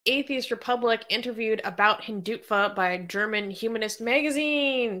Atheist Republic interviewed about Hindutva by German Humanist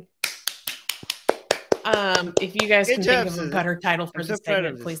magazine. If you guys can think of a better title for this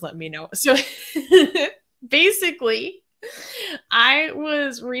segment, please let me know. So basically, I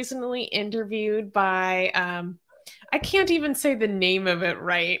was recently interviewed by I can't even say the name of it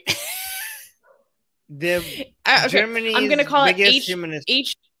right. Okay. Germany's I'm gonna call it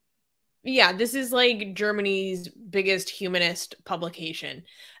H. Yeah, this is like Germany's biggest humanist publication.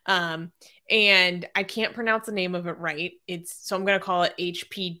 And I can't pronounce the name of it right. So I'm gonna call it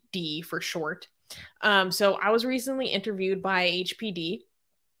HPD for short. So I was recently interviewed by HPD,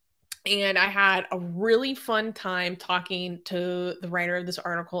 and I had a really fun time talking to the writer of this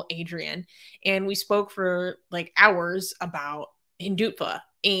article, Adrian, and we spoke for like hours about Hindutva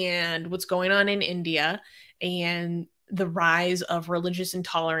and what's going on in India and the rise of religious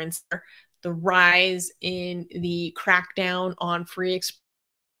intolerance, the rise in the crackdown on free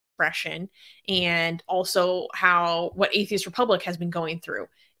expression, and also what Atheist Republic has been going through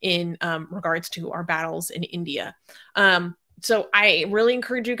in regards to our battles in India. So I really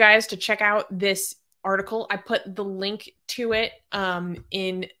encourage you guys to check out this article. I put the link to it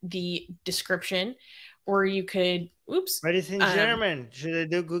in the description, or you could, But it's in German. Should I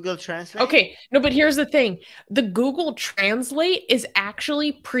do Google Translate? Okay, no, but here's the thing. The Google Translate is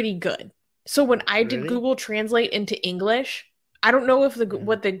actually pretty good. So when I did Google Translate into English, I don't know if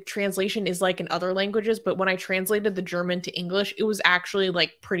what the translation is like in other languages, but when I translated the German to English, it was actually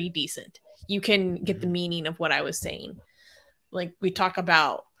like pretty decent. You can get the meaning of what I was saying. Like, we talk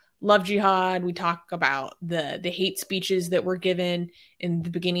about love jihad, we talk about the hate speeches that were given in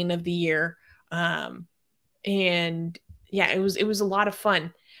the beginning of the year. And yeah, it was a lot of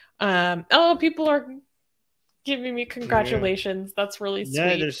fun. Oh, people are giving me congratulations. Yeah. That's really sweet.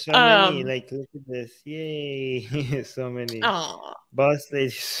 Yeah, there's so many. Like, look at this. Yay. So many. Boss lady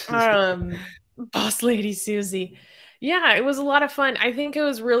Susie. Boss lady Susie. Yeah, it was a lot of fun. I think it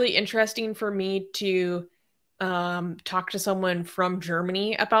was really interesting for me to talk to someone from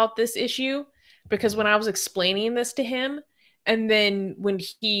Germany about this issue, because when I was explaining this to him, and then when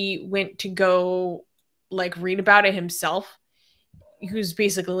he went to go like read about it himself, he was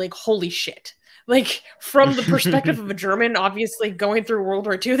basically like, holy shit. Like, from the perspective of a German, obviously going through World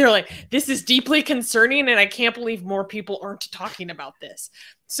War II, they're like, this is deeply concerning, and I can't believe more people aren't talking about this.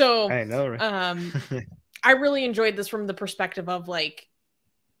 So I know, right? I really enjoyed this from the perspective of like,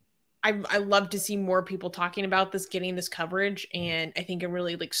 I love to see more people talking about this, getting this coverage, and I think it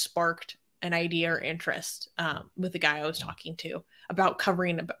really like sparked an idea or interest with the guy I was talking to about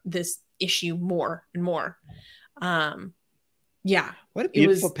covering this issue more and more. Yeah, what a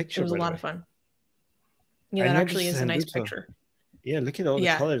beautiful picture! It was a lot of fun. Yeah, that actually is a nice picture. Yeah, look at all the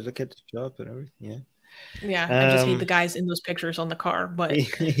colors. Look at the shop and everything. Yeah, I just hate the guys in those pictures on the car, but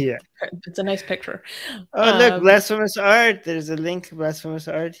yeah, it's a nice picture. Oh, look, blasphemous art. There's a link to blasphemous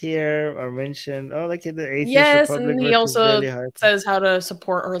art here, or mentioned. Oh, look at the Atheist Republic. And he also says how to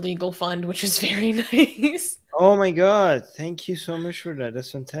support our legal fund, which is very nice. Oh my God, thank you so much for that.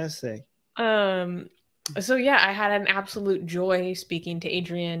 That's fantastic. So yeah, I had an absolute joy speaking to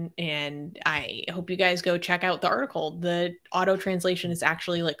Adrian, and I hope you guys go check out the article. The auto translation is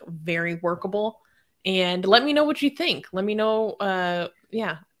actually like very workable, and let me know what you think. Let me know,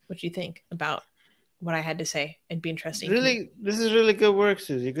 what you think about what I had to say. It'd be interesting. Really, this is really good work,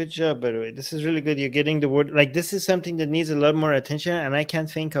 Susie. Good job, by the way. This is really good. You're getting the word. Like, this is something that needs a lot more attention, and I can't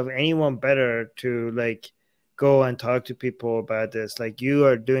think of anyone better to like go and talk to people about this. Like, you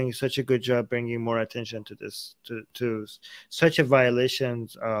are doing such a good job bringing more attention to this, to such a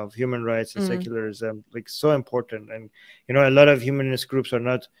violations of human rights and secularism, like so important. And you know, a lot of humanist groups are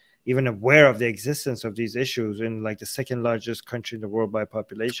not even aware of the existence of these issues in like the second largest country in the world by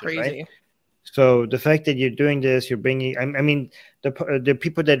population. Crazy. Right? So the fact that you're doing this, you're bringing, I mean, the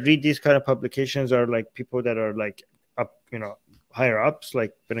people that read these kind of publications are like people that are like up, you know, higher ups,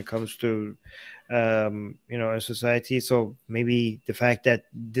 like when it comes to, you know, in society. So maybe the fact that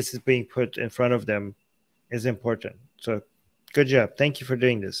this is being put in front of them is important. So good job. Thank you for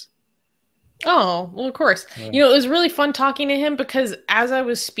doing this. Oh, well, of course. You know, it was really fun talking to him, because as I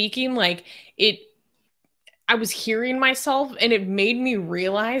was speaking, like I was hearing myself, and it made me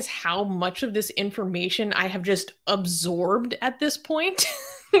realize how much of this information I have just absorbed at this point.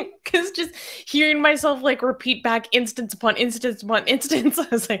 Because just hearing myself like repeat back instance upon instance upon instance, I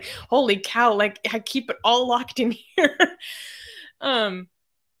was like, holy cow, like I keep it all locked in here. Oh,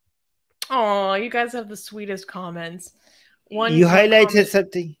 you guys have the sweetest comments. You highlighted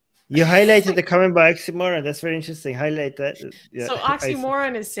something. You highlighted the comment by Oxymoron. That's very interesting. Highlight that. Yeah, so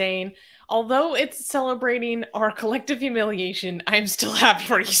Oxymoron is saying, although it's celebrating our collective humiliation, I'm still happy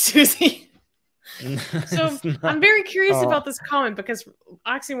for you, Susie. So I'm very curious about this comment because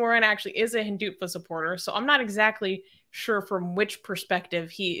Oxymoron actually is a Hindutva supporter. So I'm not exactly sure from which perspective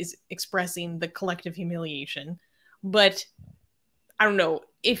he is expressing the collective humiliation. But I don't know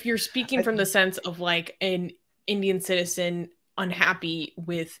if you're speaking from the sense of like an Indian citizen unhappy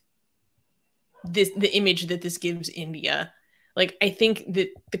with the image that this gives India. Like, I think that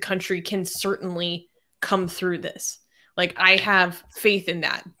the country can certainly come through this. Like, I have faith in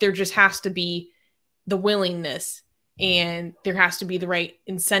that. There just has to be the willingness, and there has to be the right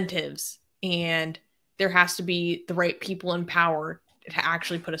incentives, and there has to be the right people in power to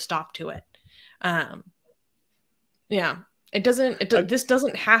actually put a stop to it. Yeah. This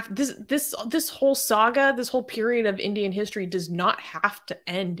whole saga, this whole period of Indian history does not have to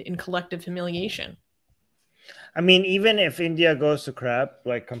end in collective humiliation. I mean, even if India goes to crap,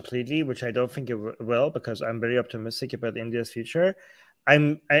 like completely, which I don't think it will, because I'm very optimistic about India's future,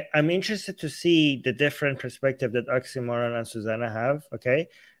 I'm interested to see the different perspective that Oxymoron and Susanna have, okay,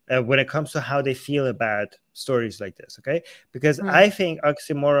 when it comes to how they feel about stories like this, okay? Because I think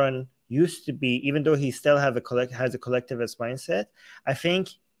Oxymoron used to be, even though he still has a collectivist mindset, I think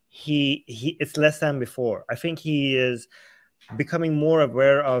it's less than before. I think he is becoming more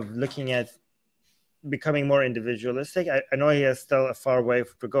aware of looking at becoming more individualistic. I know he has still a far way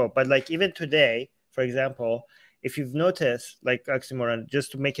to go, but like even today, for example, if you've noticed, like Oxymoron,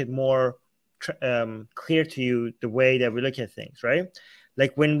 just to make it more clear to you the way that we look at things, right?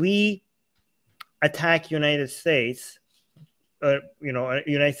 Like when we attack United States,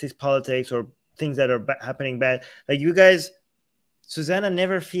 United States politics or things that are happening bad, like you guys, Susanna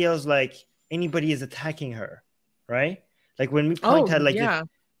never feels like anybody is attacking her, right? Like when we point out, like,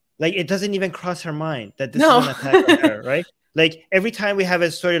 like it doesn't even cross her mind that this is an attack on her, right? Like every time we have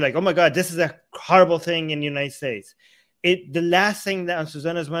a story like, oh my God, this is a horrible thing in the United States, the last thing that on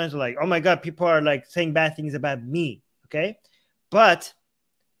Susanna's mind is like, oh my God, people are like saying bad things about me, okay? But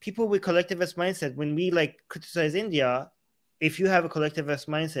people with collectivist mindset, when we like criticize India, if you have a collectivist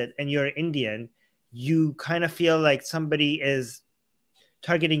mindset and you're Indian, you kind of feel like somebody is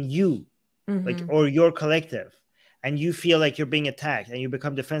targeting you, like, or your collective, and you feel like you're being attacked and you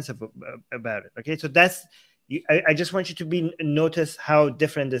become defensive about it. Okay, so that's, I just want you to notice how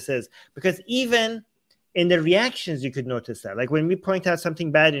different this is, because even in the reactions, you could notice that. Like when we point out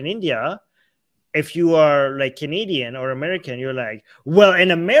something bad in India, if you are like Canadian or American, you're like, well, in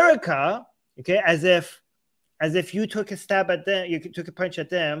America, okay, as if you took a stab at them, you took a punch at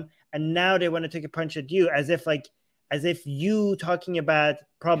them, and now they want to take a punch at you, as if you talking about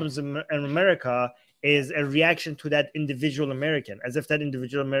problems in America is a reaction to that individual American, as if that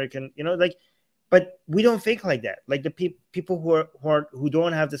individual American, like, but we don't think like that. Like the people who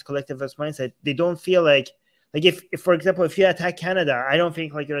don't have this collectivist mindset, they don't feel like if for example, if you attack Canada, I don't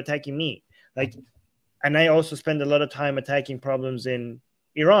think like you're attacking me. Like, and I also spend a lot of time attacking problems in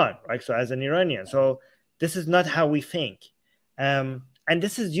Iran, right? So as an Iranian, so this is not how we think. And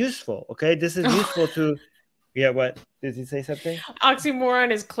this is useful, okay? This is useful to, yeah, what? Did he say something? Oxymoron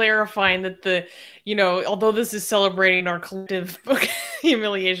is clarifying that although this is celebrating our collective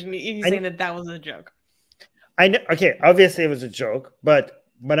humiliation, he's saying that was a joke. I know, okay, obviously it was a joke, but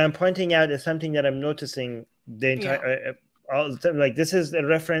I'm pointing out is something that I'm noticing the entire, all the time. Like this is a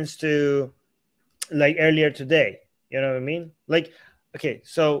reference to like earlier today, you know what I mean? Like, okay,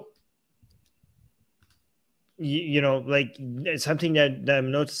 so like something that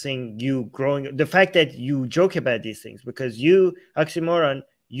I'm noticing you growing, the fact that you joke about these things, because you, Oxymoron,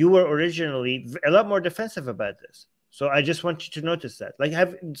 you were originally a lot more defensive about this. So I just want you to notice that. Like,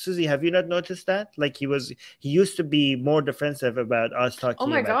 Susie, have you not noticed that? Like he used to be more defensive about us talking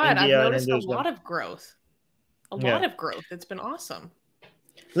about India. Oh my God, I've noticed a lot of growth. A lot of growth. It's been awesome.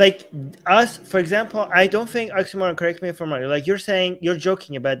 Like us, for example, I don't think, Oxymoron, correct me if I'm wrong, like you're saying, you're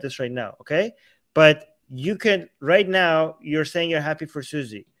joking about this right now, okay? But you can, right now, you're saying you're happy for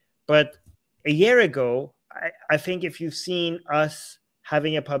Susie. But a year ago, I think if you've seen us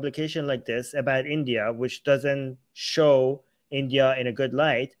having a publication like this about India, which doesn't show India in a good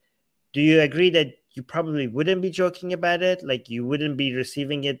light, do you agree that you probably wouldn't be joking about it? Like you wouldn't be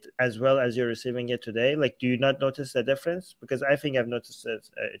receiving it as well as you're receiving it today? Like, do you not notice the difference? Because I think I've noticed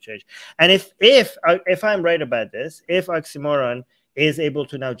a change. And if I'm right about this, if Oxymoron is able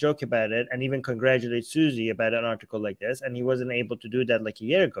to now joke about it and even congratulate Susie about an article like this, and he wasn't able to do that like a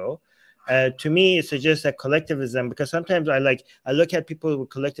year ago, to me, it suggests that collectivism, because sometimes I look at people with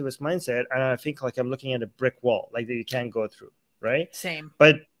collectivist mindset and I think like I'm looking at a brick wall, like that you can't go through, right? Same.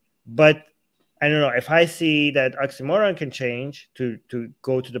 But But I don't know, if I see that oxymoron can change to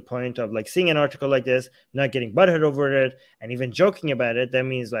go to the point of like seeing an article like this, not getting butthurt over it, and even joking about it, that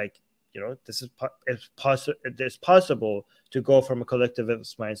means like, this is it's possible to go from a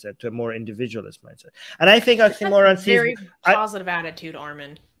collectivist mindset to a more individualist mindset. And I think oxymoron sees very positive attitude,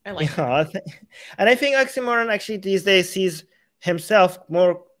 Armin. I like that. And I think oxymoron actually these days sees himself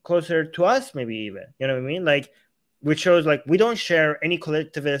more closer to us, maybe even. You know what I mean? Like, which shows like we don't share any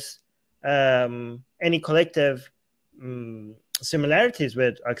collectivist, any collective similarities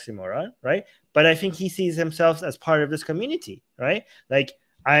with oxymoron, right? But I think he sees himself as part of this community, right? Like,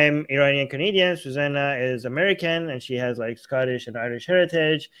 I'm Iranian Canadian, Susanna is American, and she has like Scottish and Irish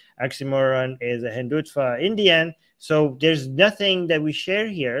heritage. Oxymoron is a Hindutva Indian. So there's nothing that we share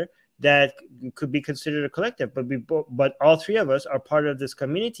here that could be considered a collective, but all three of us are part of this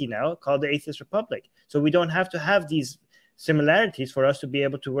community now called the Atheist Republic. So we don't have to have these similarities for us to be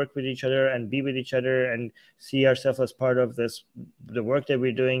able to work with each other and be with each other and see ourselves as part of the work that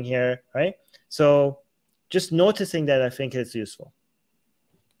we're doing here, right? So just noticing that, I think, is useful.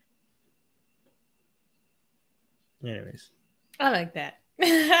 Anyways, I like that.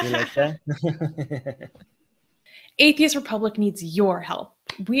 You like that? Atheist Republic needs your help.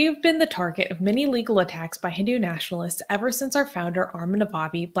 We've been the target of many legal attacks by Hindu nationalists ever since our founder, Armin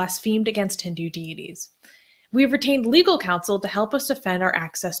Navabi, blasphemed against Hindu deities. We have retained legal counsel to help us defend our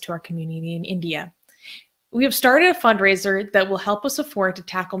access to our community in India. We have started a fundraiser that will help us afford to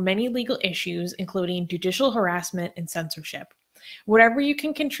tackle many legal issues, including judicial harassment and censorship. Whatever you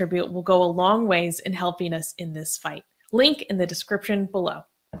can contribute will go a long ways in helping us in this fight. Link in the description below.